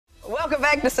Welcome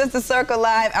back to Sister Circle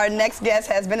Live. Our next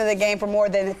guest has been in the game for more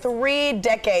than 3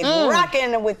 decades,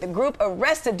 rocking with the group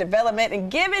Arrested Development and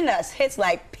giving us hits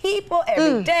like People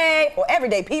Every Day, or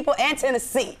Everyday People, and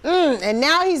Tennessee. And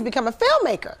now he's become a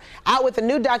filmmaker, out with a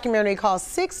new documentary called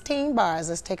 16 Bars.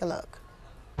 Let's take a look.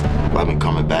 I've been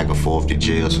coming back and forth to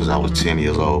jail since I was 10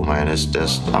 years old, man.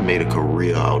 I made a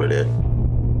career out of that.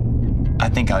 I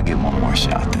think I'll get one more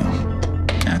shot, though.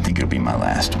 And I think it'll be my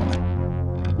last one.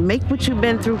 Make what you've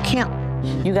been through count.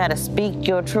 You gotta speak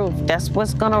your truth. That's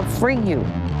what's gonna free you.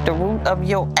 The root of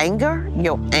your anger,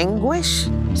 your anguish,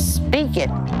 speak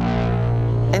it.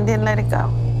 And then let it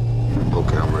go.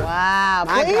 Okay, I'm ready. Wow,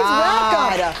 please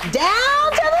welcome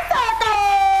down to the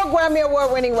circle, Grammy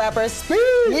Award winning rapper, Speak.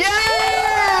 Yes!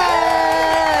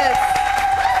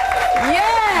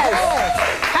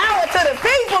 Yes! Power to the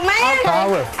people, man!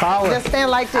 Power. Just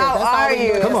stand like this. How That's all are we do.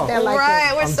 you? Just Come on. stand like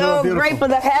Right, we're I'm so doing grateful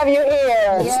to have you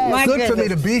here. Yes. My It's good for me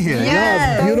goodness. to be here. Yes.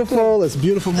 Yeah, it's beautiful. It's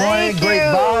beautiful morning. Thank Great you.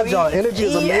 vibes. Y'all energy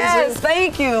is amazing. Yes,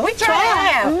 thank you. We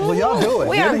try. Well, y'all do it.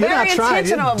 We are You're very not trying.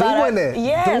 You're intentional about doing it.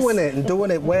 Yes. Doing it and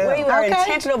doing it well. We are Okay.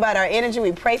 intentional about our energy.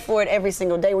 We pray for it every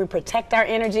single day. We protect our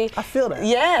energy. I feel that.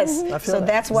 Yes. I feel So that.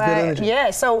 that's It's good why. energy.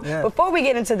 Yeah. So Yeah. before we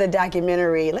get into the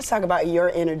documentary, let's talk about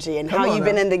your energy and Come how on you've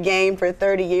been now. in the game for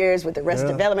 30 years with Arrested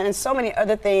Yeah. Development and so many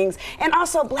other things, and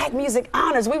also Black Music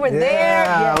Honors. We were Yeah,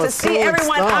 there I to was see so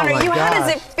everyone excited. honor Oh my you. How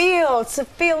does gosh. it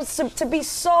feel to be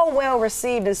so well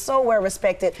received and so well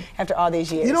respected after all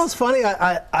these years? You know, it's funny.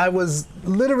 I was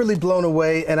literally blown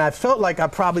away, and I felt like I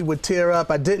probably would tear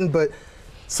up. I didn't, but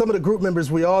some of the group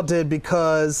members, we all did,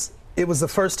 because it was the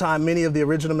first time many of the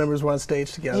original members were on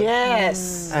stage together.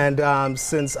 Yes. And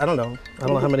since, I don't know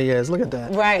how many years. Look at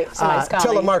that. Right. Somebody's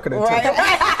calling. Telemarketer.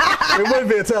 Right. It would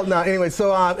be a tell now. Anyway,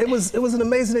 so it was an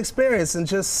amazing experience and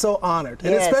just so honored,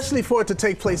 and Yes. especially for it to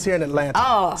take place here in Atlanta.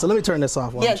 Oh. So let me turn this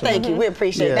off. Yeah, thank you. We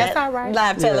appreciate Yeah. that. That's all right.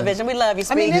 Live television. We love you,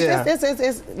 I mean, Speak. Yeah. it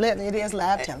is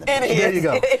live television. It is. There you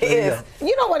go. It There you is. go.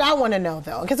 You know what I want to know,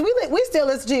 though, because we still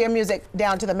listen to your music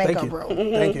down to the Thank makeup you.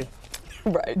 room. Thank you.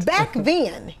 Right. Back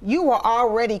then, you were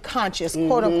already conscious,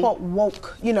 quote unquote,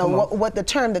 woke, you know, what the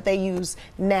term that they use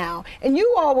now. And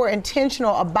you all were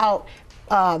intentional about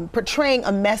portraying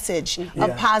a message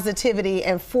of positivity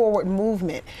and forward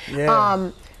movement. Yeah.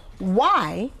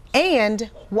 Why? And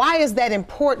why is that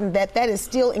important that that is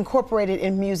still incorporated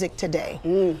in music today?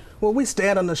 Well, we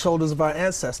stand on the shoulders of our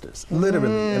ancestors,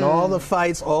 literally, and all the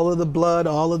fights, all of the blood,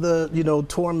 all of the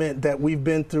torment that we've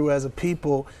been through as a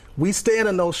people. We stand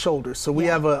on those shoulders, so we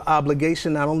have an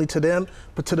obligation not only to them,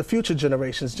 but to the future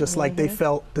generations, just like they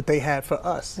felt that they had for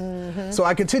us. So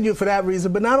I continue for that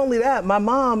reason, but not only that, my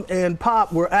mom and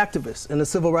pop were activists in the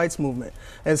civil rights movement.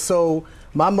 And so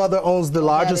my mother owns the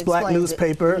largest Black explains it.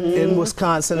 newspaper in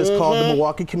Wisconsin. It's called the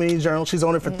Milwaukee Community Journal. She's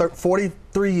owned it for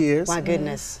 43 years. My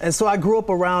goodness. And so I grew up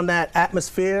around that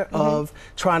atmosphere of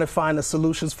trying to find the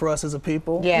solutions for us as a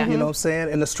people. Yeah. You know what I'm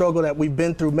saying? And the struggle that we've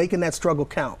been through, making that struggle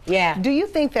count. Yeah. Do you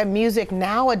think that music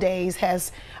nowadays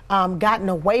has gotten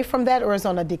away from that, or is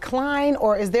on a decline,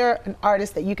 or is there an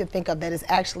artist that you could think of that is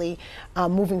actually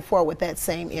moving forward with that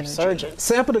same energy? Surgeon.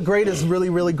 Sample the Great is really,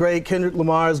 really great. Kendrick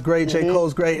Lamar is great. J.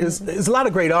 Cole's great. It's a lot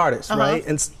of great artists,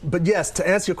 right? But yes, to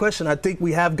answer your question, I think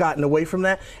we have gotten away from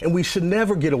that, and we should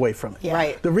never get away from it. Yeah.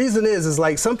 Right. The reason is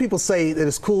like some people say that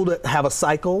it's cool to have a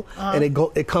cycle and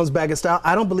it comes back in style.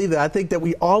 I don't believe that. I think that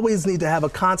we always need to have a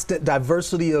constant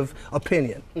diversity of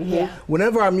opinion. Yeah.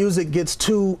 Whenever our music gets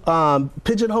too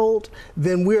pigeonholed,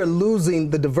 then we're losing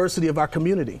the diversity of our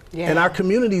community. Yeah. And our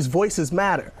community's voices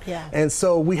matter. Yeah. And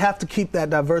so we have to keep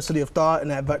that diversity of thought and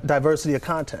that diversity of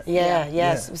content. Yeah,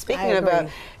 yes. Yeah. Speaking I about,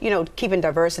 agree. keeping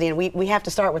diversity, and we have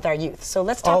to start with our youth. So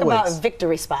let's talk Always. about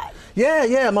Victory Spot.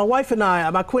 Yeah. My wife and I,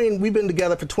 my queen, we've been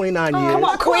together for 29 years. Come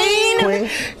on, Queen. Queen.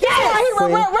 Yes.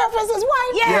 Queen. References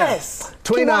wife. Yes.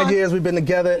 29 Keep on. years we've been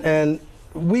together, and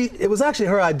it was actually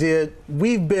her idea.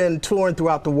 We've been touring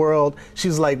throughout the world. She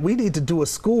was like, we need to do a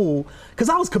school, because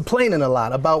I was complaining a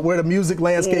lot about where the music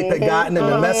landscape had gotten and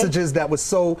the messages that was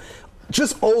so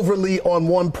just overly on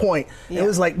one point. It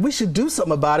was like, we should do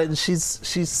something about it, and she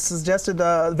suggested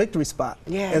Victory Spot.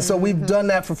 Yeah. And so we've done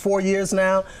that for 4 years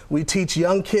now. We teach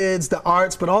young kids the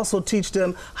arts, but also teach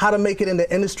them how to make it in the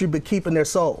industry, but keeping their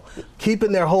soul,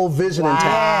 keeping their whole vision intact.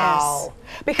 Wow.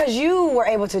 Because you were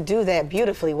able to do that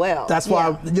beautifully well. That's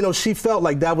why, she felt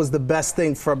like that was the best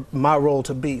thing for my role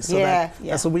to be. So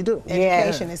that's what we do.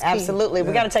 Education is key. Absolutely.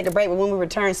 We got to take a break, but when we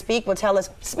return, Speech will tell us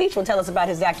about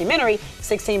his documentary,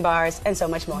 16 Bars, and so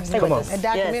much more. Stay with us. A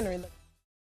documentary.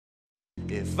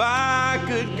 If I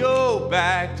could go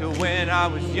back to when I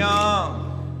was young,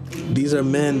 These are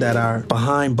men that are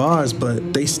behind bars,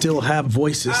 but they still have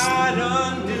voices. I'd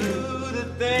undo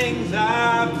the things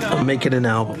I've done. I'm making an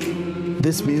album.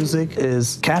 This music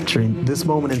is capturing this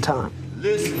moment in time.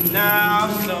 Listen now,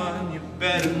 son, you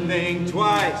better think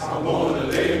twice. I wanna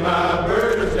lay my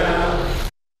burdens down.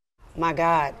 My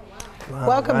God. Wow,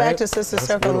 Welcome right? back to Sister That's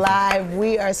Circle beautiful. Live.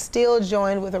 We are still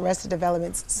joined with Arrested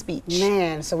Development's speech.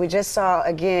 Man, so we just saw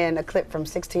again a clip from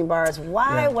 16 Bars.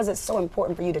 Why Yeah. was it so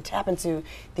important for you to tap into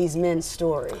these men's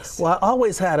stories? Well, I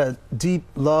always had a deep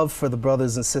love for the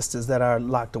brothers and sisters that are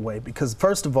locked away because,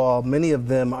 first of all, many of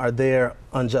them are there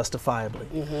unjustifiably.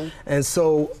 And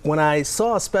so when I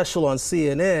saw a special on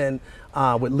CNN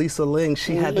with Lisa Ling,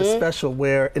 she had this special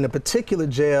where in a particular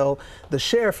jail, the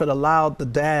sheriff had allowed the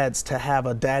dads to have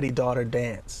a daddy-daughter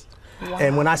dance. Wow.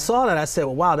 And when I saw that, I said,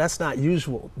 well, wow, that's not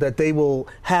usual, that they will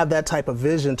have that type of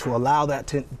vision to allow that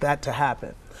to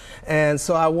happen. And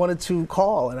so I wanted to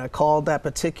call, and I called that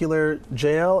particular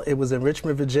jail. It was in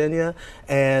Richmond, Virginia,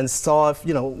 and saw if,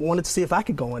 wanted to see if I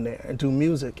could go in there and do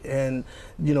music and,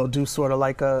 do sort of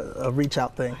like a reach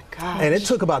out thing. And it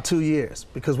took about 2 years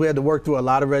because we had to work through a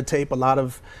lot of red tape, a lot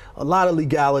of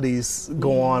legalities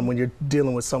go on when you're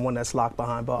dealing with someone that's locked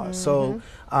behind bars. So,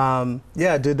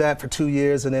 yeah, I did that for 2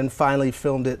 years and then finally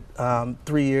filmed it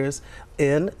 3 years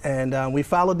in, and we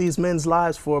followed these men's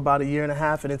lives for about 1.5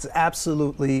 years, and it's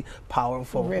absolutely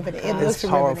powerful. Riveting. It looks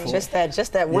powerful. riveting.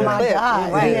 Just that one Yeah. clip. My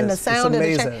God, Right. and the It's sound of the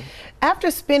amazing. track.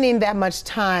 After spending that much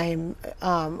time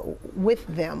with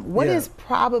them, what Yeah. is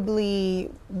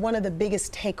probably one of the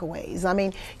biggest takeaways? I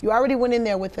mean, you already went in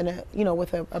there with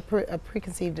a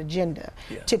preconceived agenda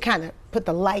to kind of put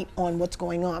the light on what's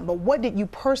going on. But what did you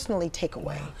personally take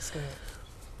away?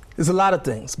 There's a lot of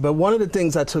things, but one of the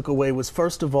things I took away was,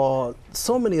 first of all,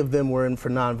 so many of them were in for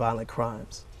nonviolent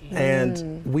crimes.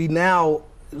 And we now,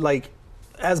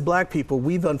 as black people,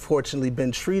 we've unfortunately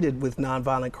been treated with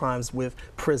nonviolent crimes with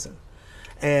prison.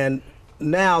 And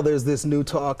now there's this new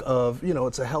talk of,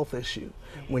 it's a health issue.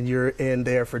 When you're in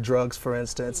there for drugs, for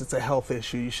instance, it's a health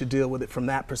issue. You should deal with it from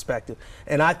that perspective.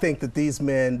 And I think that these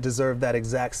men deserve that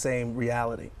exact same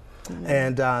reality.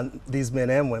 And these men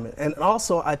and women. And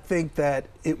also, I think that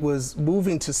it was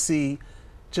moving to see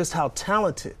just how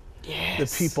talented the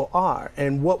people are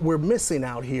and what we're missing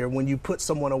out here when you put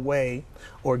someone away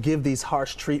or give these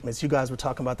harsh treatments. You guys were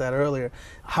talking about that earlier.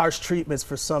 Harsh treatments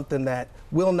for something that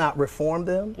will not reform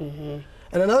them.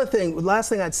 And another thing, last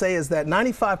thing I'd say is that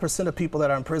 95% of people that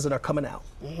are in prison are coming out.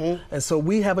 And so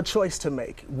we have a choice to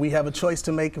make. We have a choice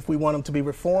to make if we want them to be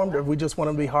reformed or if we just want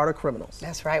them to be harder criminals.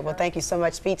 That's right. Well, thank you so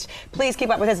much, Speech. Please keep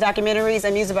up with his documentaries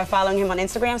and music by following him on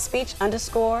Instagram, Speech__.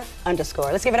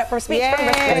 Let's give it up for Speech from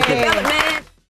Arrested Development.